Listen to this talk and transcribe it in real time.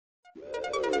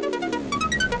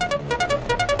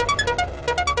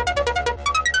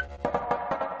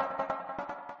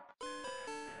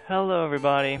Hello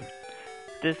everybody,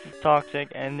 this is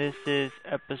Toxic and this is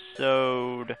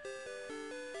episode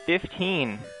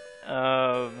 15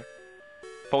 of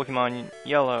Pokemon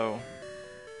Yellow.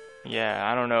 Yeah,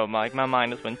 I don't know, my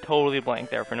mind just went totally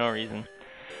blank there for no reason.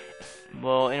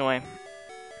 Well, anyway,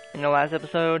 in the last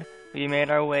episode, we made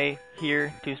our way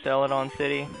here to Celadon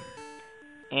City,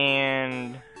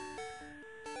 and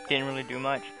didn't really do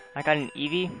much. I got an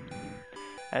Eevee,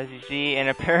 as you see, and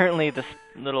apparently the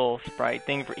little sprite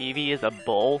thing for Eevee is a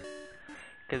bull,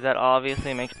 because that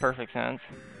obviously makes perfect sense.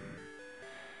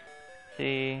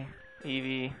 See,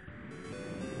 Eevee.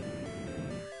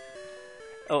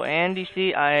 Oh, and you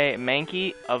see,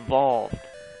 Mankey evolved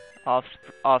off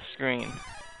screen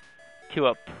to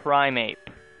a Primeape,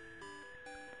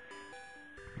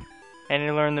 and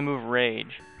he learned the move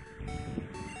Rage.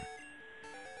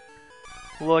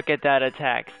 Look at that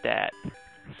attack stat,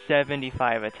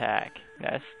 75 attack.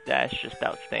 That's just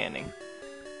outstanding.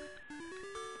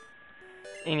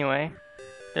 Anyway,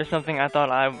 there's something I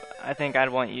think I'd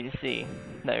want you to see.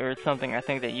 There's something I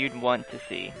think that you'd want to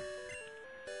see.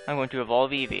 I'm going to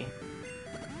evolve Eevee.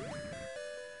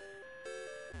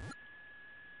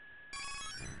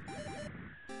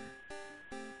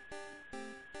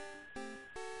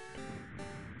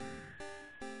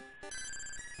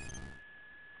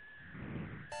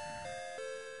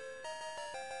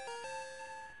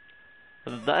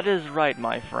 That is right,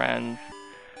 my friends.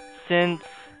 Since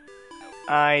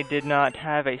I did not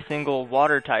have a single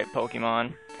water-type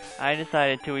Pokemon, I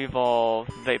decided to evolve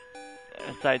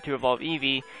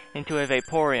Eevee into a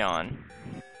Vaporeon.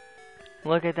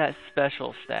 Look at that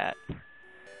special stat.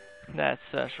 That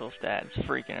special stat is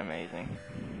freaking amazing.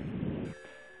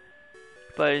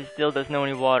 But it still doesn't know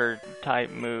any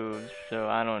water-type moves, so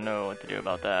I don't know what to do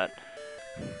about that.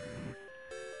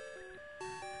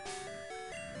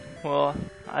 Well,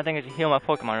 I think I should heal my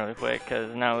Pokemon really quick, because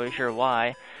I'm not really sure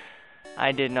why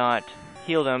I did not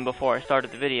heal them before I started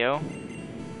the video.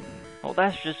 Well,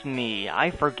 that's just me.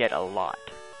 I forget a lot.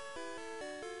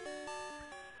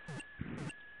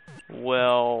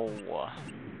 Well,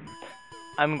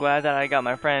 I'm glad that I got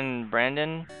my friend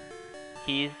Brandon.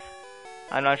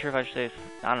 I'm not sure if I should say,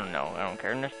 I don't know, I don't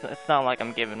care. It's not like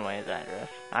I'm giving away his address.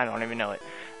 I don't even know it.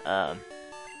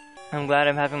 I'm glad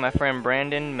I'm having my friend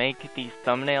Brandon make these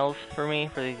thumbnails for me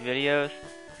for these videos.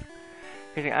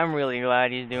 Cause I'm really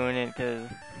glad he's doing it, because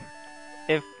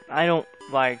if I don't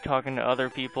like talking to other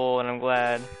people, and I'm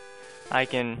glad I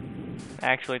can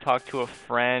actually talk to a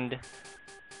friend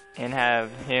and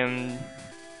have him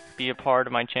be a part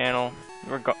of my channel,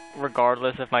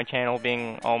 regardless of my channel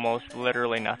being almost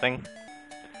literally nothing.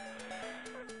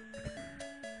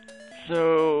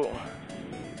 So,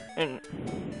 and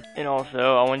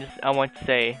also, I want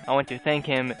to thank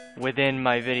him within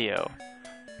my video,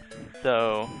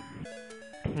 so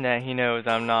that he knows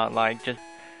I'm not like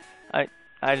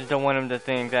I just don't want him to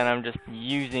think that I'm just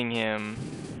using him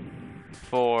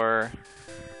for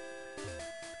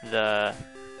the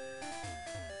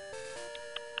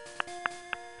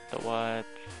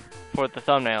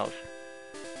thumbnails.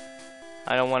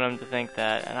 I don't want him to think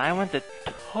that, and I went the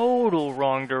total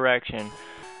wrong direction.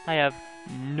 I have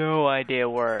no idea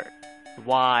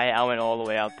why I went all the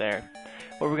way out there.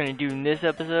 What we're gonna do in this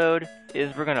episode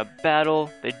is we're gonna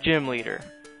battle the gym leader.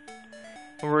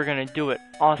 And we're gonna do it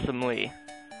awesomely.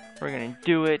 We're gonna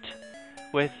do it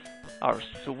with our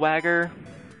Sthwagger,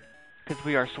 because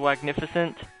we are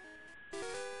swagnificent.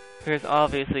 Because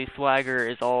obviously Sthwagger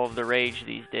is all of the rage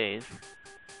these days.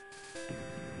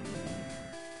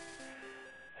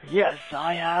 Yes,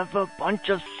 I have a bunch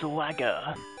of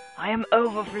Sthwagger. I am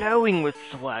overflowing with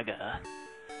Sthwagger.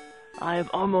 I am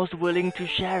almost willing to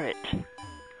share it.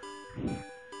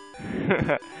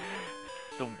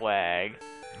 Swag.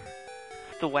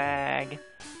 Sthwag.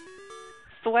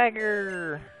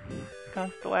 Sthwagger!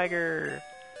 Come Sthwagger!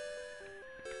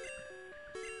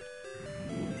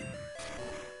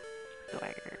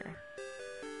 Sthwagger.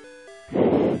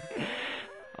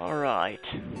 Alright.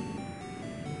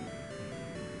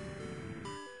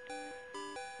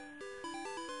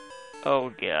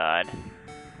 Oh god.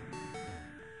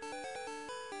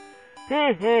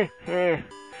 This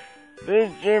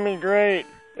gym is great.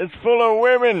 It's full of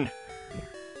women.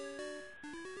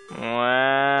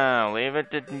 Wow, leave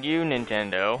it to you,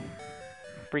 Nintendo.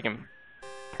 Freaking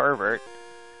pervert.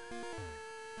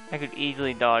 I could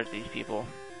easily dodge these people.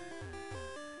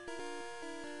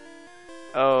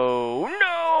 Oh,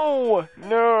 no!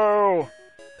 No!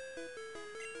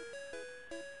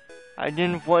 I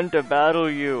didn't want to battle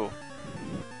you.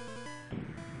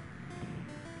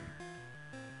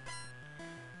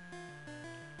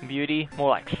 beauty, more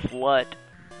like slut.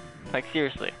 Like,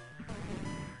 seriously.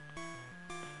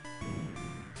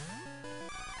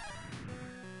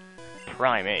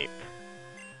 Prime Ape.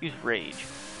 Use Rage.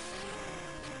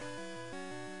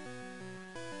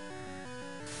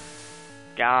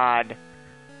 God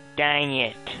dang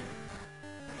it.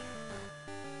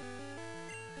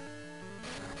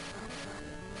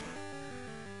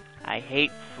 I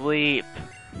hate sleep.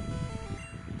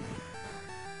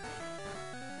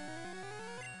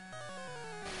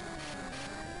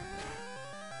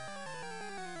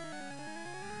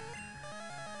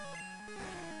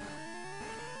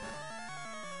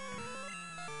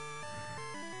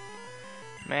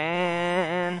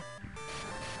 Man,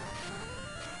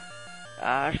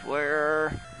 I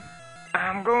swear,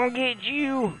 I'm gonna get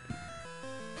you.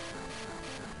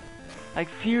 Like,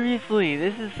 seriously,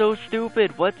 this is so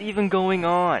stupid. What's even going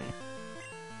on?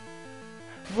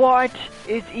 What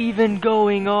is even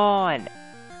going on?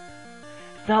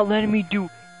 It's not letting me do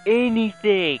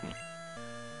anything.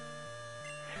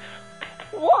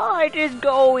 What is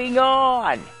going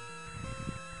on?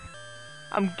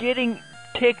 I'm getting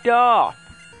ticked off.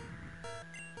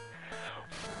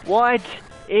 What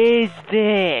is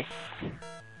this?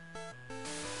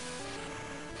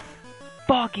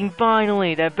 Fucking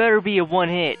finally, that better be a one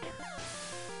hit.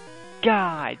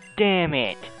 God damn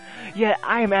it. Yeah,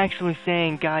 I am actually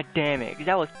saying god damn it, because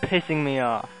that was pissing me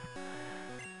off.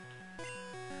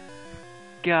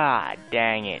 God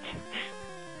dang it.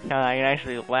 Now I can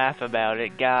actually laugh about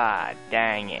it. God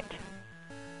dang it.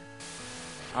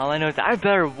 All I know is I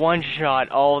better one-shot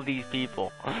all of these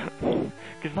people.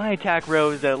 Because my attack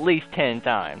rose at least 10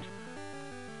 times.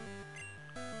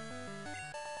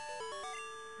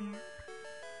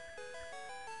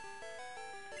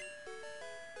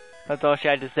 That's all she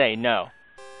had to say, no.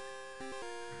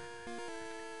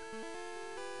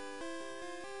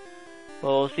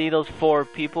 Well, see those 4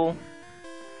 people?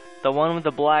 The one with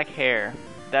the black hair,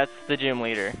 that's the gym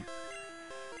leader.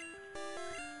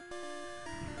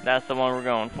 That's the one we're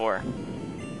going for.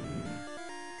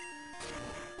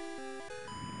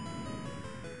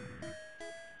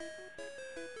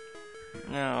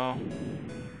 No.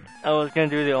 I was gonna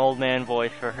do the old man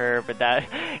voice for her, but that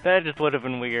just would have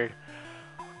been weird.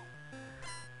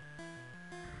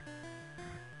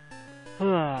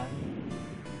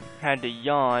 Had to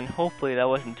yawn. Hopefully that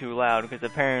wasn't too loud, because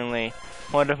apparently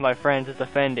one of my friends is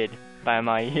offended by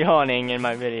my yawning in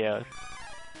my videos.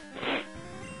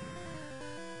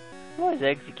 Why does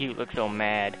Execute look so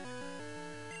mad?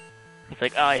 He's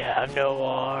like, I have no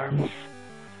arms.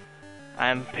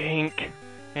 I'm pink,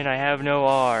 and I have no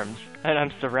arms, and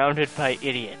I'm surrounded by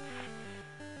idiots.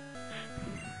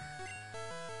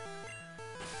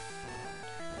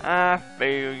 I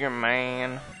feel you,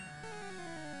 man.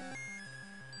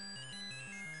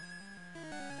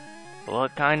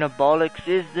 What kind of bollocks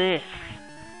is this?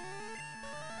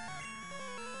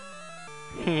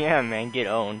 Yeah, man, get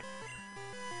owned.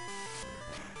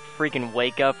 Freaking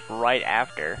wake up right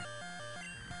after.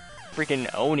 Freaking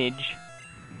ownage.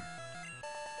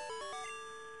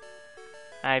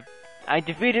 I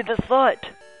defeated the slut!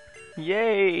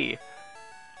 Yay!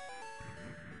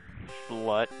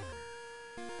 Slut.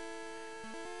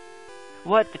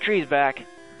 What? The tree's back.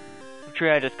 The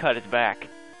tree I just cut is back.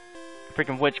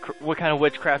 Freaking what kind of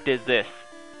witchcraft is this?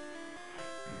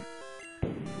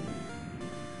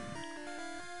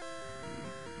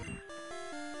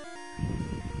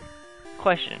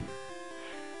 Question.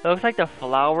 It looks like the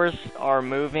flowers are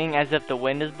moving as if the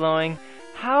wind is blowing.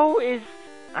 How is,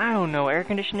 I don't know, air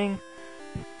conditioning?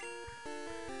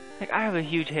 Like, I have a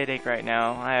huge headache right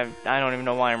now. I don't even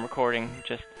know why I'm recording.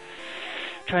 Just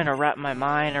trying to wrap my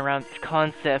mind around this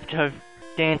concept of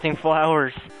dancing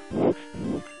flowers.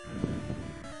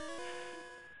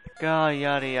 God,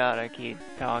 yada yada, keep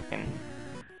talking.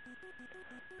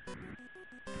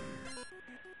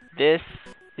 This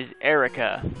is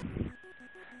Erica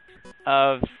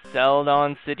of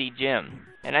Celadon City Gym.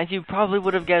 And as you probably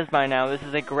would have guessed by now, this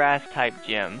is a grass type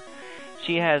gym.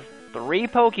 She has 3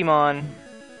 Pokemon,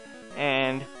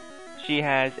 and she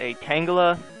has a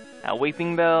Tangela, a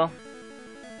Weeping Bell,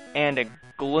 and a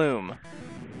Gloom.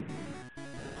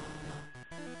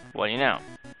 What do you know?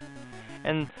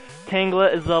 And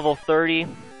Tangela is level 30,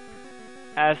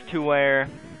 as to where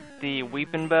the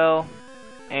Weeping Bell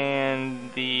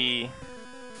and the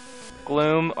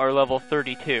Gloom are level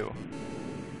 32.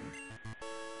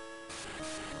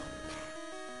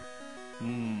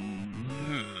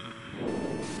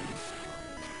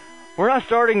 We're not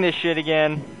starting this shit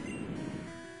again.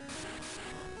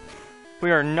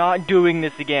 We are not doing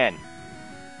this again.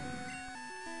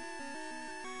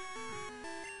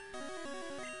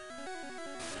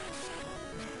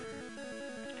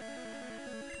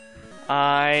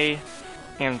 I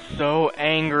am so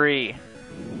angry.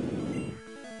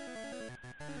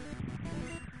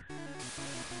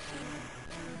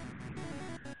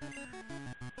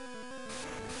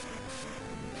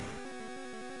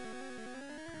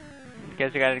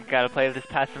 Guess I gotta play this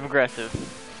passive aggressive.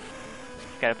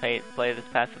 Gotta play this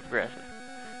passive aggressive.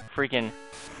 Freaking.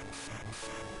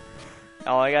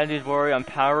 All I gotta do is worry on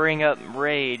powering up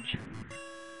rage,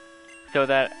 so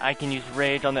that I can use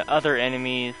rage on the other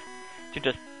enemies to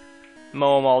just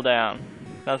mow them all down.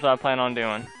 That's what I plan on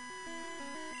doing.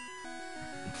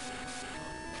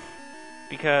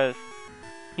 Because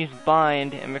use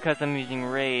bind, and because I'm using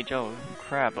rage, oh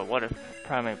crap! But what if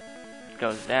primate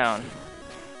goes down?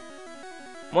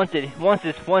 Once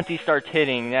he starts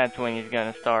hitting, that's when he's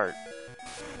gonna start.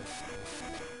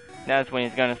 That's when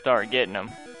he's gonna start getting them.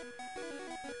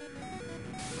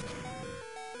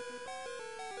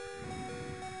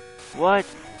 What?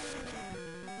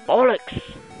 Bollocks!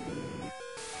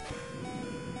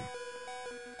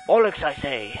 Bollocks, I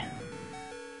say!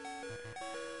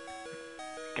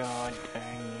 God dang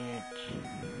it.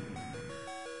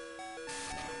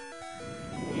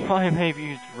 Why may have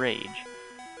used rage?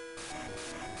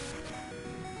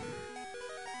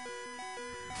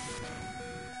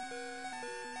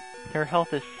 Her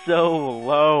health is so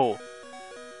low.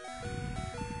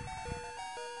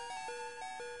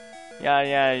 Yeah,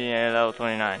 that was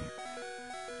 29.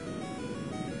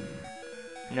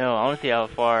 No, I want to see how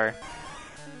far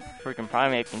freaking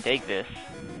primate can take this.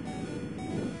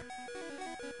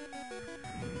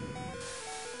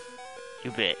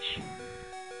 You bitch.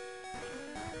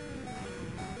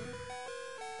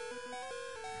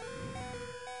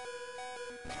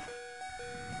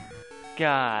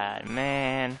 God,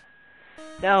 man.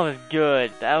 That was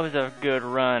good. That was a good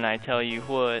run, I tell you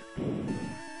what.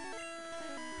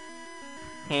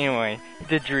 Anyway,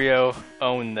 the trio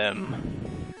own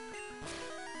them.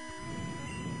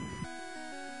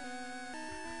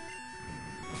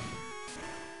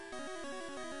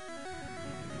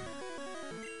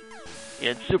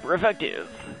 It's super effective.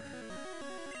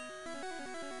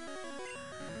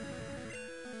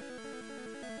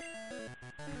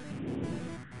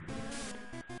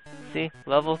 See?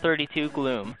 Level 32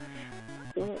 Gloom.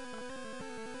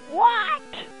 What?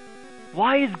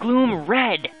 Why is Gloom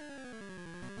red?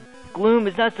 Gloom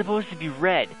is not supposed to be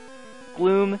red.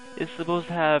 Gloom is supposed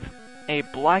to have a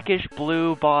blackish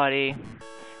blue body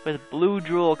with blue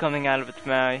drool coming out of its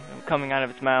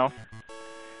mouth,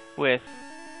 with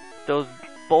those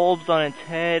bulbs on its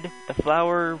head. The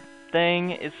flower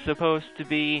thing is supposed to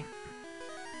be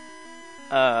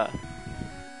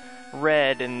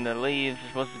red, and the leaves are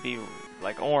supposed to be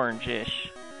like orangish.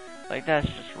 Like, that's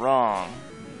just wrong.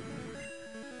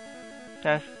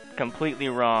 That's completely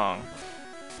wrong.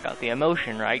 Got the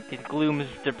emotion right, because Gloom is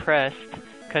depressed,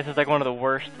 because it's like one of the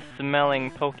worst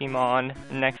smelling Pokemon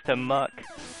next to Muck.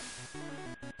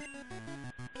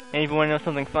 And if you want to know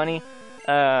something funny,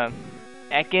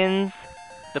 Ekans,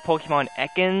 the Pokemon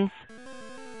Ekans,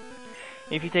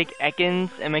 if you take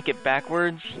Ekans and make it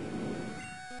backwards,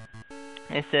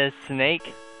 it says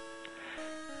snake.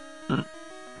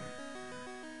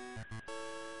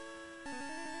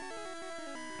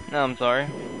 No, I'm sorry.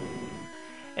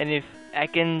 And if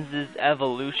Ekans'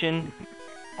 evolution,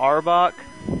 Arbok,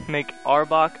 make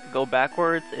Arbok go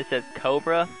backwards, it says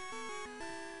Cobra.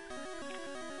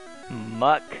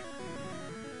 Muck,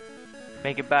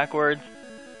 make it backwards.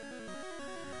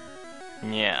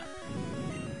 Yeah.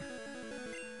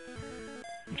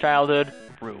 Childhood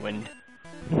ruined.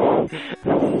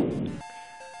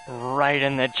 Right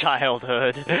in the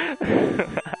childhood.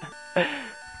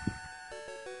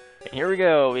 Here we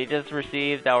go, we just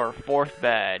received our 4th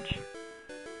badge.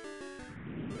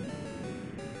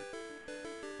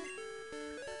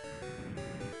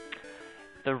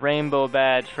 The rainbow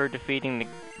badge for defeating the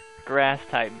grass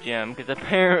type gym, because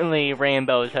apparently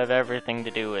rainbows have everything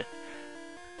to do with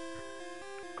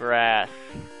grass.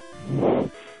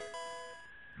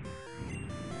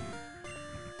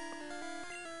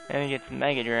 And he gets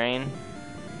Mega Drain.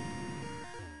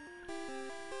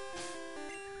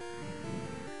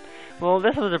 Well,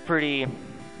 this was a pretty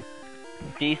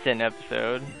decent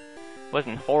episode.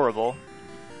 Wasn't horrible.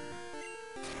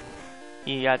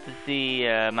 You got to see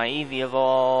my Eevee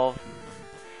evolve.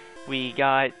 We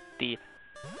got the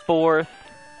 4th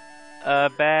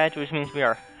badge, which means we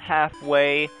are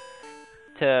halfway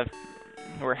to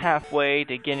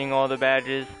getting all the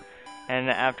badges. And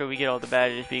after we get all the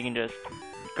badges, we can just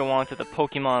go on to the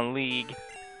Pokemon League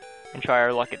and try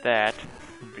our luck at that.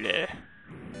 Bleh.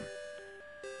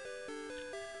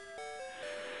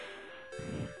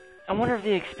 I wonder if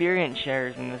the experience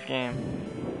shares in this game.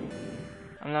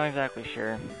 I'm not exactly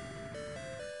sure.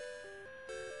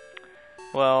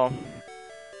 Well,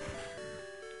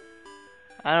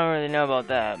 I don't really know about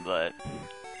that, but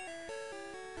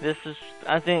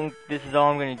I think this is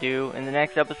all I'm gonna do. In the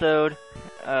next episode,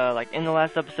 like in the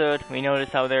last episode, we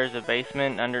noticed how there's a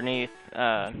basement underneath,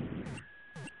 the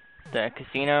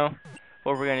casino.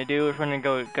 What we're gonna do is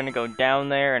we're gonna go down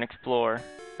there and explore.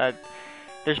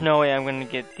 There's no way I'm gonna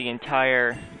get the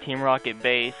entire Team Rocket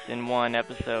base in one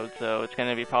episode, so it's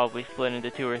gonna be probably split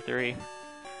into 2 or 3.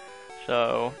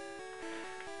 So,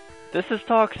 this is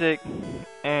Toxic,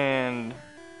 and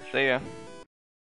see ya.